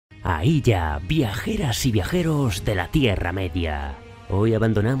Ahí ya, viajeras y viajeros de la Tierra Media. Hoy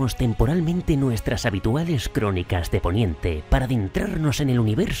abandonamos temporalmente nuestras habituales crónicas de Poniente para adentrarnos en el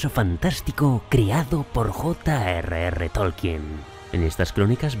universo fantástico creado por J.R.R. Tolkien. En estas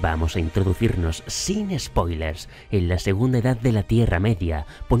crónicas vamos a introducirnos sin spoilers en la Segunda Edad de la Tierra Media,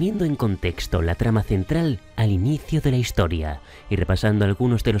 poniendo en contexto la trama central al inicio de la historia y repasando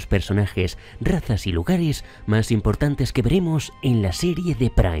algunos de los personajes, razas y lugares más importantes que veremos en la serie de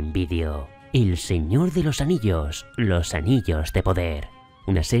Prime Video. El Señor de los Anillos, los Anillos de Poder.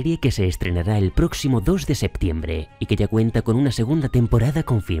 Una serie que se estrenará el próximo 2 de septiembre y que ya cuenta con una segunda temporada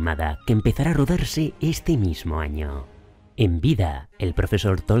confirmada que empezará a rodarse este mismo año. En vida, el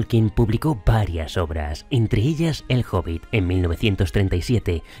profesor Tolkien publicó varias obras, entre ellas El Hobbit en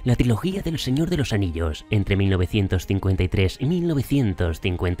 1937, la trilogía del Señor de los Anillos entre 1953 y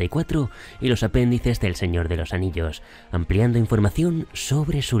 1954 y los apéndices del Señor de los Anillos, ampliando información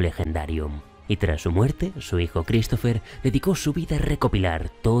sobre su legendarium. Y tras su muerte, su hijo Christopher dedicó su vida a recopilar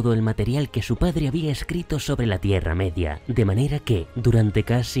todo el material que su padre había escrito sobre la Tierra Media, de manera que, durante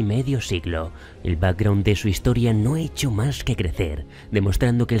casi medio siglo, el background de su historia no ha hecho más que crecer,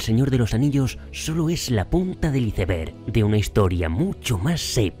 demostrando que el Señor de los Anillos solo es la punta del iceberg de una historia mucho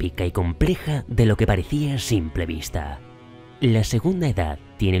más épica y compleja de lo que parecía a simple vista. La Segunda Edad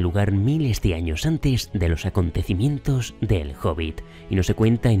tiene lugar miles de años antes de los acontecimientos del Hobbit, y no se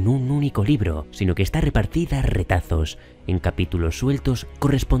cuenta en un único libro, sino que está repartida a retazos, en capítulos sueltos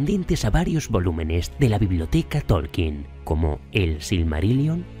correspondientes a varios volúmenes de la biblioteca Tolkien, como el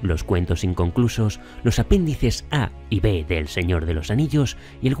Silmarillion, los cuentos inconclusos, los apéndices A y B del Señor de los Anillos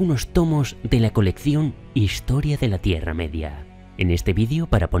y algunos tomos de la colección Historia de la Tierra Media. En este vídeo,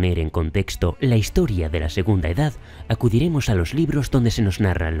 para poner en contexto la historia de la Segunda Edad, acudiremos a los libros donde se nos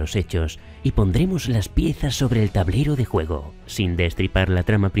narran los hechos y pondremos las piezas sobre el tablero de juego, sin destripar la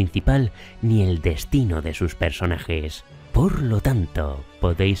trama principal ni el destino de sus personajes. Por lo tanto,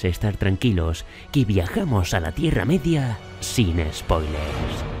 podéis estar tranquilos que viajamos a la Tierra Media sin spoilers.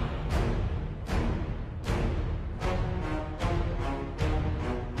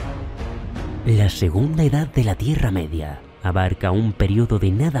 La Segunda Edad de la Tierra Media abarca un periodo de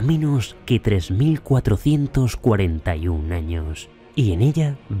nada menos que 3441 años, y en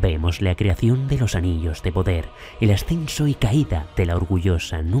ella vemos la creación de los Anillos de Poder, el ascenso y caída de la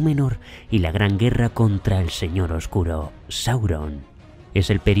orgullosa Númenor y la gran guerra contra el Señor Oscuro, Sauron.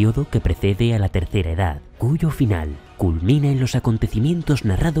 Es el periodo que precede a la Tercera Edad, cuyo final culmina en los acontecimientos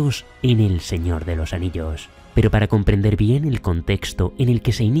narrados en El Señor de los Anillos. Pero para comprender bien el contexto en el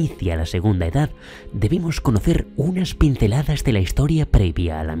que se inicia la Segunda Edad, debemos conocer unas pinceladas de la historia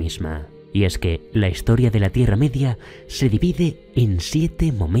previa a la misma. Y es que la historia de la Tierra Media se divide en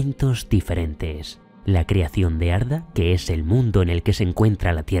 7 momentos diferentes. La creación de Arda, que es el mundo en el que se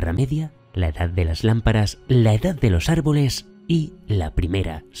encuentra la Tierra Media, la Edad de las Lámparas, la Edad de los Árboles y la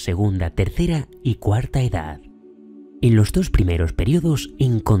Primera, Segunda, Tercera y Cuarta Edad. En los 2 primeros periodos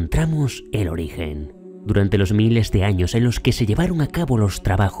encontramos el origen. Durante los miles de años en los que se llevaron a cabo los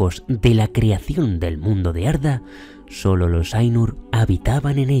trabajos de la creación del mundo de Arda, solo los Ainur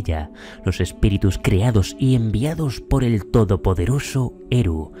habitaban en ella, los espíritus creados y enviados por el todopoderoso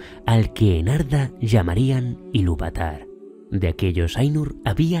Eru, al que en Arda llamarían Ilúvatar. De aquellos Ainur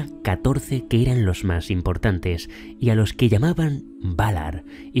había 14 que eran los más importantes y a los que llamaban Valar,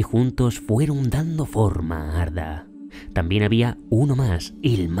 y juntos fueron dando forma a Arda. También había uno más,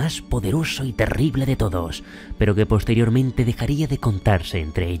 el más poderoso y terrible de todos, pero que posteriormente dejaría de contarse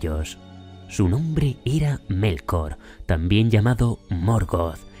entre ellos. Su nombre era Melkor, también llamado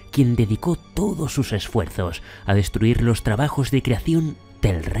Morgoth, quien dedicó todos sus esfuerzos a destruir los trabajos de creación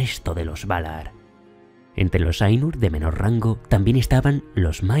del resto de los Valar. Entre los Ainur de menor rango también estaban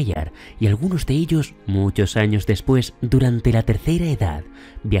los Maiar, y algunos de ellos, muchos años después, durante la Tercera Edad,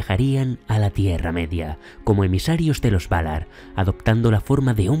 viajarían a la Tierra Media como emisarios de los Valar, adoptando la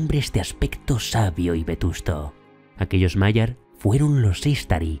forma de hombres de aspecto sabio y vetusto. Aquellos Maiar fueron los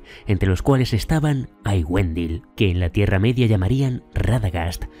Istari, entre los cuales estaban Aywendil, que en la Tierra Media llamarían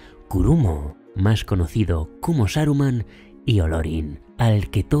Radagast, Kurumo, más conocido como Saruman, y Olorin, al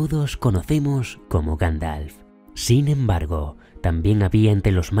que todos conocemos como Gandalf. Sin embargo, también había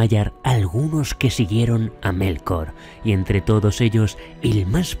entre los Maiar algunos que siguieron a Melkor, y entre todos ellos el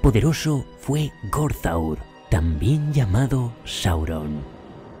más poderoso fue Gorthaur, también llamado Sauron.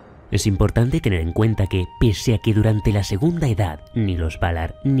 Es importante tener en cuenta que, pese a que durante la Segunda Edad ni los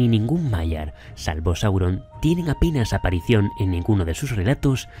Valar ni ningún Maiar, salvo Sauron, tienen apenas aparición en ninguno de sus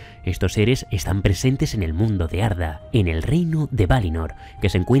relatos, estos seres están presentes en el mundo de Arda, en el reino de Valinor, que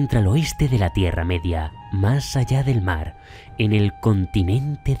se encuentra al oeste de la Tierra Media, más allá del mar, en el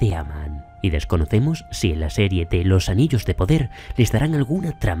continente de Aman. Y desconocemos si en la serie de Los Anillos de Poder les darán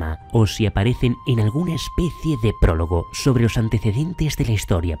alguna trama o si aparecen en alguna especie de prólogo sobre los antecedentes de la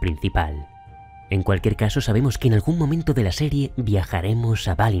historia principal. En cualquier caso, sabemos que en algún momento de la serie viajaremos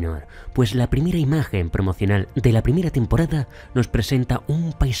a Valinor, pues la primera imagen promocional de la primera temporada nos presenta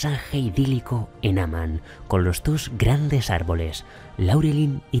un paisaje idílico en Aman, con los dos grandes árboles,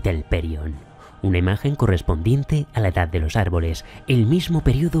 Laurelin y Telperion. Una imagen correspondiente a la edad de los árboles, el mismo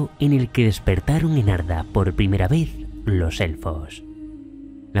periodo en el que despertaron en Arda por primera vez los elfos.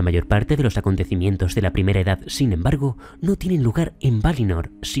 La mayor parte de los acontecimientos de la Primera Edad, sin embargo, no tienen lugar en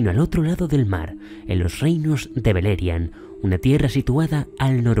Valinor, sino al otro lado del mar, en los reinos de Beleriand, una tierra situada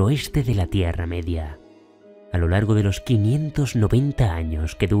al noroeste de la Tierra Media. A lo largo de los 590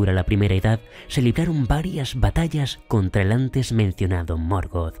 años que dura la Primera Edad, se libraron varias batallas contra el antes mencionado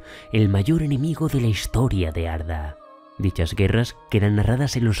Morgoth, el mayor enemigo de la historia de Arda. Dichas guerras quedan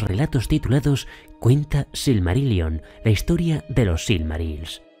narradas en los relatos titulados Cuenta Silmarillion, la historia de los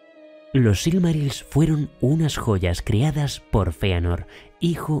Silmarils. Los Silmarils fueron unas joyas creadas por Fëanor,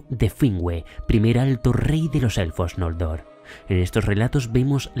 hijo de Finwë, primer alto rey de los elfos Noldor. En estos relatos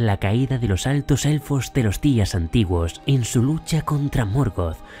vemos la caída de los altos elfos de los días antiguos en su lucha contra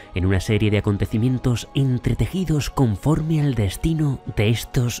Morgoth, en una serie de acontecimientos entretejidos conforme al destino de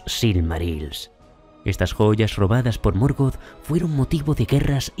estos Silmarils. Estas joyas robadas por Morgoth fueron motivo de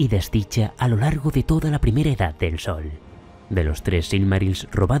guerras y desdicha a lo largo de toda la Primera Edad del Sol. De los 3 Silmarils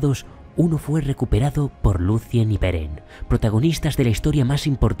robados, uno fue recuperado por Lúthien y Beren, protagonistas de la historia más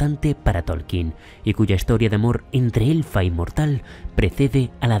importante para Tolkien, y cuya historia de amor entre elfa y mortal precede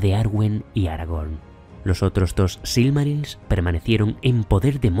a la de Arwen y Aragorn. Los otros 2 Silmarils permanecieron en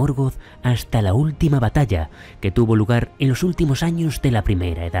poder de Morgoth hasta la última batalla, que tuvo lugar en los últimos años de la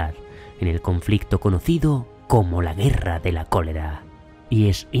Primera Edad, en el conflicto conocido como la Guerra de la Cólera. Y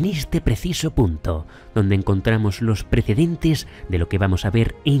es en este preciso punto donde encontramos los precedentes de lo que vamos a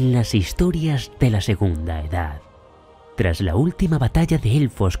ver en las historias de la Segunda Edad. Tras la última batalla de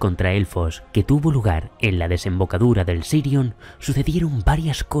elfos contra elfos que tuvo lugar en la desembocadura del Sirion, sucedieron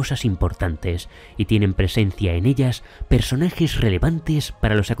varias cosas importantes y tienen presencia en ellas personajes relevantes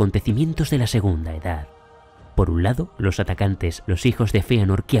para los acontecimientos de la Segunda Edad. Por un lado, los atacantes, los hijos de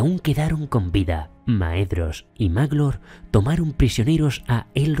Fëanor que aún quedaron con vida, Maedhros y Maglor, tomaron prisioneros a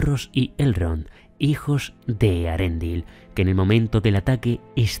Elros y Elrond, hijos de Eärendil, que en el momento del ataque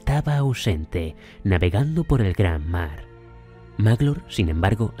estaba ausente, navegando por el gran mar. Maglor, sin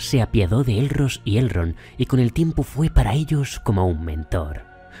embargo, se apiadó de Elros y Elrond y con el tiempo fue para ellos como un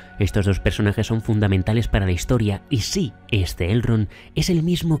mentor. Estos 2 personajes son fundamentales para la historia y sí, este Elrond es el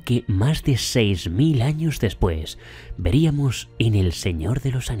mismo que más de 6000 años después veríamos en El Señor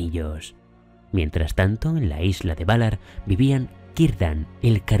de los Anillos. Mientras tanto, en la isla de Valar vivían Círdan,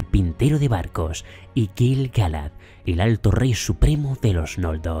 el carpintero de barcos, y Gil-galad, el alto rey supremo de los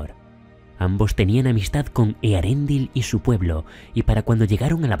Noldor. Ambos tenían amistad con Eärendil y su pueblo, y para cuando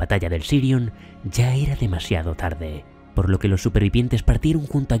llegaron a la batalla del Sirion ya era demasiado tarde, por lo que los supervivientes partieron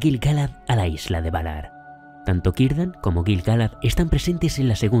junto a Gil-galad a la isla de Valar. Tanto Círdan como Gil-galad están presentes en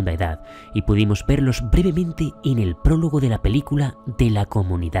la Segunda Edad y pudimos verlos brevemente en el prólogo de la película de la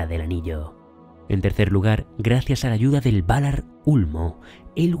Comunidad del Anillo. En tercer lugar, gracias a la ayuda del Valar Ulmo,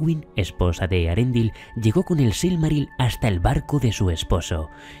 Elwyn, esposa de Eärendil, llegó con el Silmaril hasta el barco de su esposo,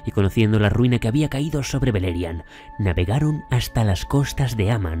 y conociendo la ruina que había caído sobre Beleriand, navegaron hasta las costas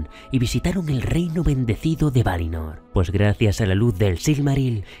de Aman y visitaron el reino bendecido de Valinor, pues gracias a la luz del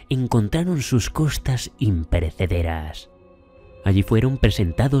Silmaril encontraron sus costas imperecederas. Allí fueron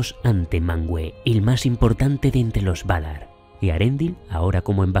presentados ante Manwë, el más importante de entre los Valar. Y Eärendil, ahora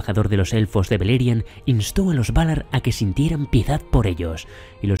como embajador de los elfos de Beleriand, instó a los Valar a que sintieran piedad por ellos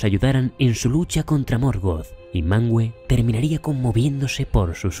y los ayudaran en su lucha contra Morgoth, y Manwë terminaría conmoviéndose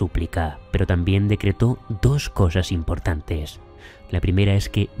por su súplica, pero también decretó 2 cosas importantes. La primera es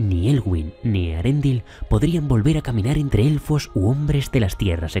que ni Elwyn ni Eärendil podrían volver a caminar entre elfos u hombres de las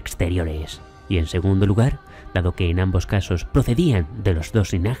tierras exteriores. Y en segundo lugar, dado que en ambos casos procedían de los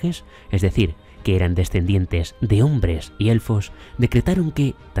 2 linajes, es decir, que eran descendientes de hombres y elfos, decretaron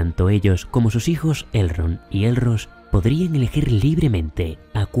que tanto ellos como sus hijos Elrond y Elros podrían elegir libremente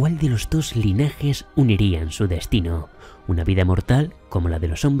a cuál de los 2 linajes unirían su destino, una vida mortal como la de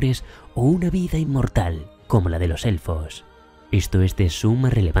los hombres o una vida inmortal como la de los elfos. Esto es de suma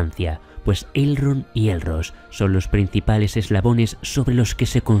relevancia, pues Elrond y Elros son los principales eslabones sobre los que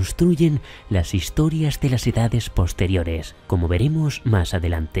se construyen las historias de las edades posteriores, como veremos más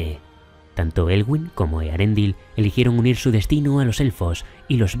adelante. Tanto Elwin como Eärendil eligieron unir su destino a los elfos,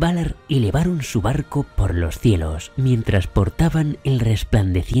 y los Valar elevaron su barco por los cielos mientras portaban el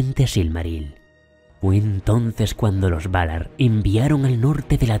resplandeciente Silmaril. Fue entonces cuando los Valar enviaron al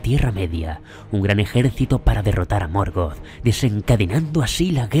norte de la Tierra Media un gran ejército para derrotar a Morgoth, desencadenando así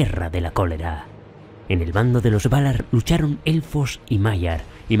la Guerra de la Cólera. En el bando de los Valar lucharon Elfos y Maiar,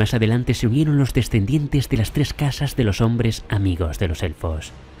 y más adelante se unieron los descendientes de las 3 casas de los hombres amigos de los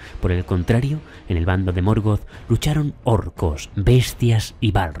elfos. Por el contrario, en el bando de Morgoth lucharon orcos, bestias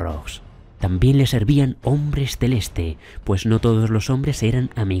y balrogs. También le servían hombres del este, pues no todos los hombres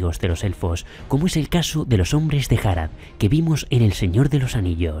eran amigos de los elfos, como es el caso de los hombres de Harad, que vimos en El Señor de los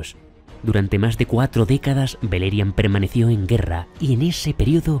Anillos. Durante más de 4 décadas, Beleriand permaneció en guerra, y en ese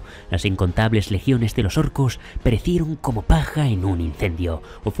periodo las incontables legiones de los orcos perecieron como paja en un incendio,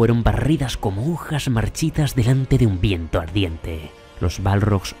 o fueron barridas como hojas marchitas delante de un viento ardiente. Los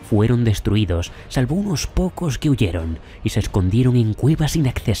balrogs fueron destruidos, salvo unos pocos que huyeron, y se escondieron en cuevas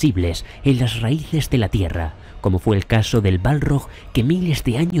inaccesibles en las raíces de la tierra, como fue el caso del balrog que miles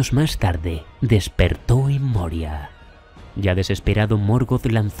de años más tarde despertó en Moria. Ya desesperado, Morgoth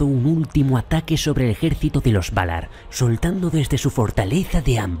lanzó un último ataque sobre el ejército de los Valar, soltando desde su fortaleza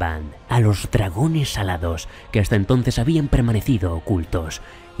de Angband a los dragones alados, que hasta entonces habían permanecido ocultos,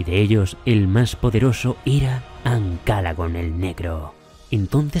 y de ellos el más poderoso era Ancalagon el Negro.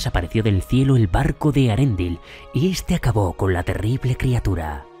 Entonces apareció del cielo el barco de Eärendil, y este acabó con la terrible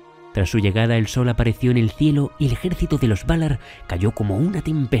criatura. Tras su llegada, el sol apareció en el cielo y el ejército de los Valar cayó como una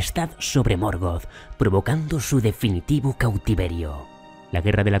tempestad sobre Morgoth, provocando su definitivo cautiverio. La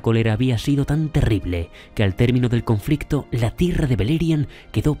Guerra de la Cólera había sido tan terrible que al término del conflicto la tierra de Beleriand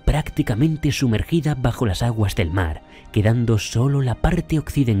quedó prácticamente sumergida bajo las aguas del mar, quedando solo la parte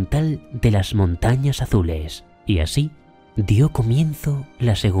occidental de las Montañas Azules. Y así dio comienzo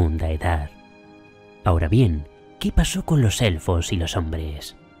la Segunda Edad. Ahora bien, ¿qué pasó con los elfos y los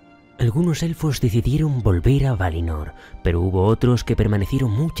hombres? Algunos elfos decidieron volver a Valinor, pero hubo otros que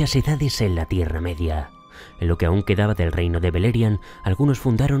permanecieron muchas edades en la Tierra Media. En lo que aún quedaba del reino de Beleriand, algunos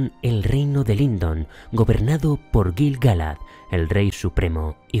fundaron el reino de Lindon, gobernado por Gil-galad, el rey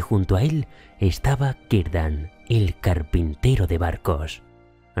supremo, y junto a él estaba Círdan, el carpintero de barcos.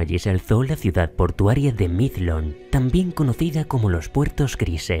 Allí se alzó la ciudad portuaria de Mithlond, también conocida como los Puertos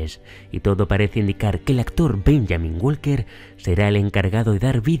Grises, y todo parece indicar que el actor Benjamin Walker será el encargado de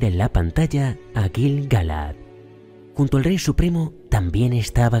dar vida en la pantalla a Gil-galad. Junto al rey supremo también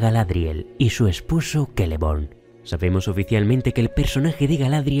estaba Galadriel y su esposo Celeborn. Sabemos oficialmente que el personaje de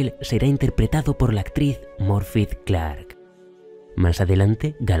Galadriel será interpretado por la actriz Morfydd Clark. Más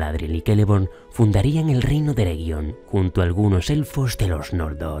adelante, Galadriel y Celeborn fundarían el reino de Eregion junto a algunos elfos de los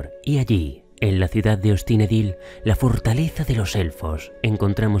Noldor, y allí, en la ciudad de Ostinedil, la fortaleza de los elfos,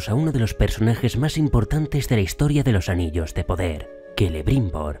 encontramos a uno de los personajes más importantes de la historia de los Anillos de Poder,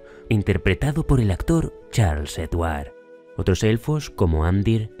 Celebrimbor, interpretado por el actor Charles Edward. Otros elfos, como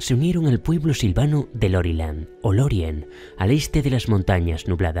Amdir, se unieron al pueblo silvano de Loriland, o Lorien, al este de las montañas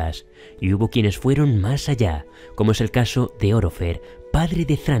nubladas, y hubo quienes fueron más allá, como es el caso de Orofer, padre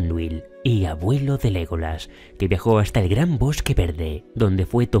de Thranduil y abuelo de Legolas, que viajó hasta el gran bosque verde, donde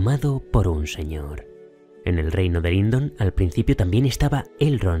fue tomado por un señor. En el reino de Lindon, al principio también estaba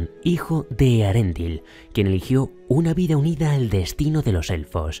Elrond, hijo de Eärendil, quien eligió una vida unida al destino de los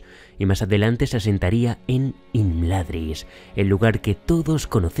elfos, y más adelante se asentaría en Imladris, el lugar que todos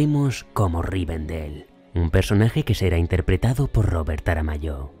conocemos como Rivendell, un personaje que será interpretado por Robert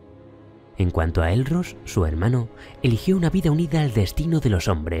Aramayo. En cuanto a Elros, su hermano, eligió una vida unida al destino de los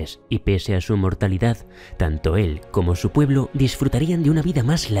hombres, y pese a su mortalidad, tanto él como su pueblo disfrutarían de una vida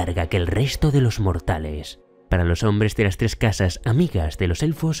más larga que el resto de los mortales. Para los hombres de las 3 casas amigas de los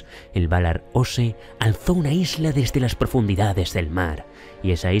elfos, el Valar Ose alzó una isla desde las profundidades del mar,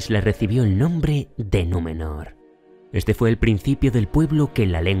 y esa isla recibió el nombre de Númenor. Este fue el principio del pueblo que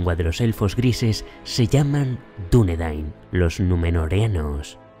en la lengua de los elfos grises se llaman Dúnedain, los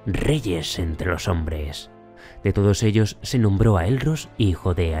Númenoreanos, reyes entre los hombres. De todos ellos se nombró a Elros,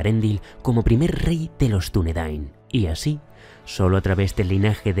 hijo de Eärendil, como primer rey de los Dúnedain, y así, solo a través del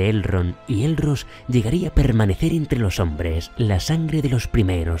linaje de Elrond y Elros llegaría a permanecer entre los hombres la sangre de los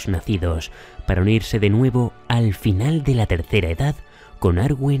primeros nacidos, para unirse de nuevo al final de la Tercera Edad con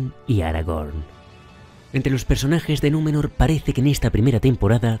Arwen y Aragorn. Entre los personajes de Númenor parece que en esta primera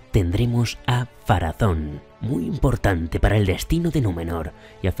temporada tendremos a Farazón, muy importante para el destino de Númenor,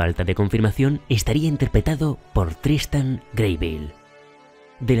 y a falta de confirmación estaría interpretado por Tristan Greybill.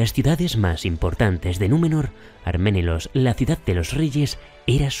 De las ciudades más importantes de Númenor, Arménelos, la ciudad de los reyes,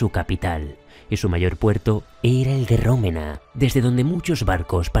 era su capital, y su mayor puerto era el de Rómena, desde donde muchos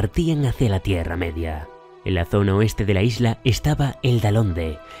barcos partían hacia la Tierra Media. En la zona oeste de la isla estaba el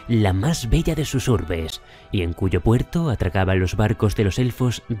Dalonde, la más bella de sus urbes, y en cuyo puerto atracaban los barcos de los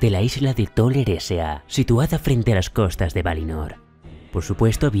elfos de la isla de Tol Eressëa, situada frente a las costas de Valinor. Por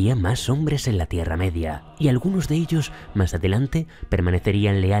supuesto, había más hombres en la Tierra Media, y algunos de ellos, más adelante,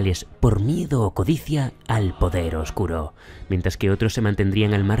 permanecerían leales por miedo o codicia al poder oscuro, mientras que otros se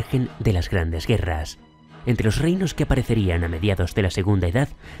mantendrían al margen de las grandes guerras. Entre los reinos que aparecerían a mediados de la Segunda Edad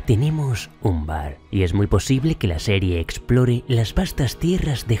tenemos Umbar, y es muy posible que la serie explore las vastas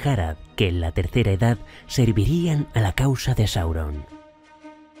tierras de Harad que en la Tercera Edad servirían a la causa de Sauron.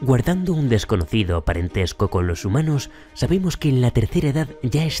 Guardando un desconocido parentesco con los humanos, sabemos que en la Tercera Edad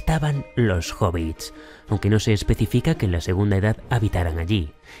ya estaban los Hobbits, aunque no se especifica que en la Segunda Edad habitaran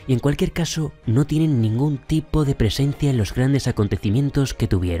allí, y en cualquier caso no tienen ningún tipo de presencia en los grandes acontecimientos que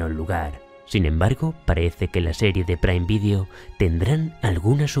tuvieron lugar. Sin embargo, parece que en la serie de Prime Video tendrán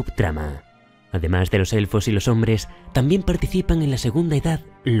alguna subtrama. Además de los elfos y los hombres, también participan en la Segunda Edad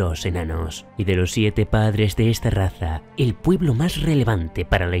los enanos. Y de los 7 padres de esta raza, el pueblo más relevante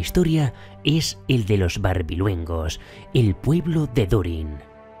para la historia es el de los barbiluengos, el pueblo de Durin.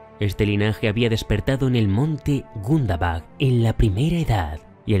 Este linaje había despertado en el monte Gundabad en la Primera Edad,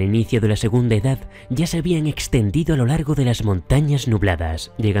 y al inicio de la Segunda Edad ya se habían extendido a lo largo de las montañas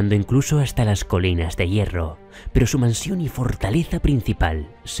nubladas, llegando incluso hasta las colinas de hierro, pero su mansión y fortaleza principal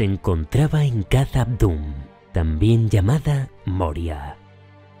se encontraba en Khazad-dûm, también llamada Moria.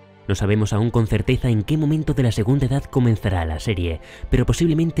 No sabemos aún con certeza en qué momento de la Segunda Edad comenzará la serie, pero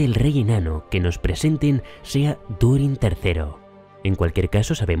posiblemente el rey enano que nos presenten sea Durin III. En cualquier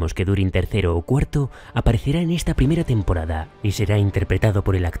caso, sabemos que Durin III o IV aparecerá en esta primera temporada y será interpretado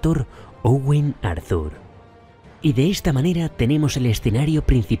por el actor Owen Arthur. Y de esta manera tenemos el escenario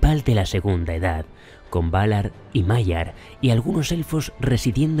principal de la Segunda Edad, con Valar y Maiar y algunos elfos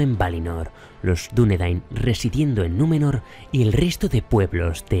residiendo en Valinor, los Dúnedain residiendo en Númenor y el resto de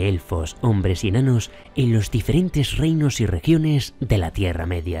pueblos de elfos, hombres y enanos en los diferentes reinos y regiones de la Tierra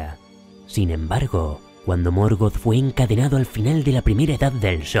Media. Sin embargo, cuando Morgoth fue encadenado al final de la Primera Edad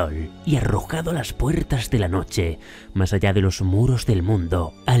del Sol y arrojado a las puertas de la noche, más allá de los muros del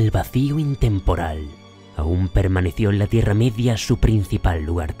mundo, al vacío intemporal, aún permaneció en la Tierra Media su principal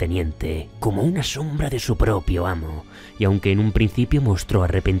lugarteniente, como una sombra de su propio amo, y aunque en un principio mostró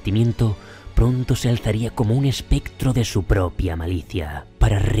arrepentimiento, pronto se alzaría como un espectro de su propia malicia,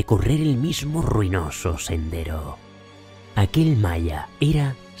 para recorrer el mismo ruinoso sendero. Aquel Maya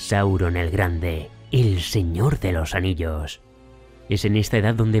era Sauron el Grande, el Señor de los Anillos. Es en esta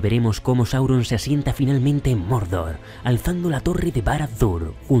edad donde veremos cómo Sauron se asienta finalmente en Mordor, alzando la torre de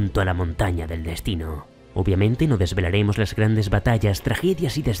Barad-dûr junto a la montaña del destino. Obviamente no desvelaremos las grandes batallas,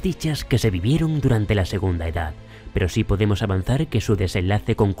 tragedias y desdichas que se vivieron durante la Segunda Edad, pero sí podemos avanzar que su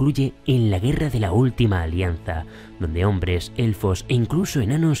desenlace concluye en la Guerra de la Última Alianza, donde hombres, elfos e incluso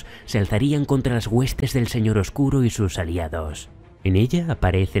enanos se alzarían contra las huestes del Señor Oscuro y sus aliados. En ella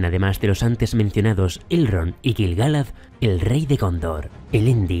aparecen, además de los antes mencionados Elrond y Gil-galad, el rey de Gondor,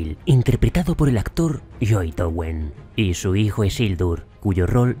 Elendil, interpretado por el actor Joy Owen, y su hijo Isildur, cuyo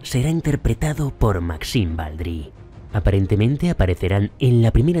rol será interpretado por Maxime Baldry. Aparentemente aparecerán en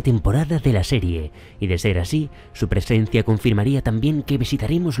la primera temporada de la serie, y de ser así, su presencia confirmaría también que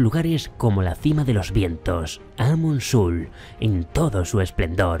visitaremos lugares como la Cima de los Vientos, Amon-Sul, en todo su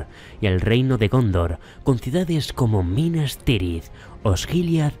esplendor, y al reino de Gondor, con ciudades como Minas Tirith,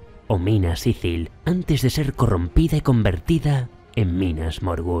 Osgiliath o Minas Ithil, antes de ser corrompida y convertida en Minas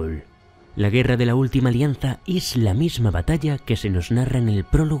Morgul. La Guerra de la Última Alianza es la misma batalla que se nos narra en el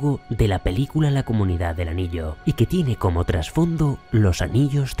prólogo de la película La Comunidad del Anillo, y que tiene como trasfondo los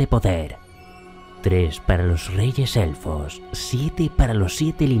Anillos de Poder. 3 para los reyes elfos, 7 para los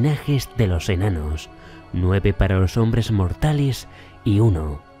 7 linajes de los enanos, 9 para los hombres mortales y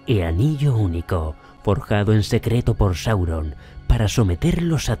 1, el anillo único, forjado en secreto por Sauron, para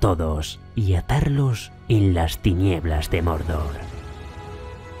someterlos a todos y atarlos en las tinieblas de Mordor.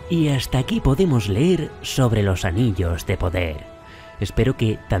 Y hasta aquí podemos leer sobre los Anillos de Poder. Espero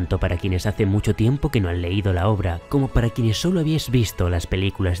que, tanto para quienes hace mucho tiempo que no han leído la obra, como para quienes solo habéis visto las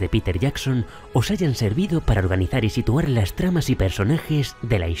películas de Peter Jackson, os hayan servido para organizar y situar las tramas y personajes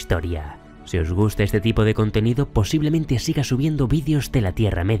de la historia. Si os gusta este tipo de contenido, posiblemente siga subiendo vídeos de la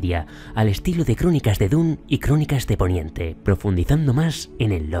Tierra Media, al estilo de Crónicas de Dune y Crónicas de Poniente, profundizando más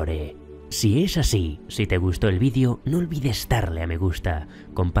en el lore. Si es así, si te gustó el vídeo, no olvides darle a me gusta,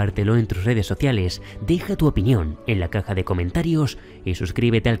 compártelo en tus redes sociales, deja tu opinión en la caja de comentarios y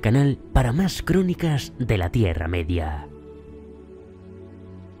suscríbete al canal para más crónicas de la Tierra Media.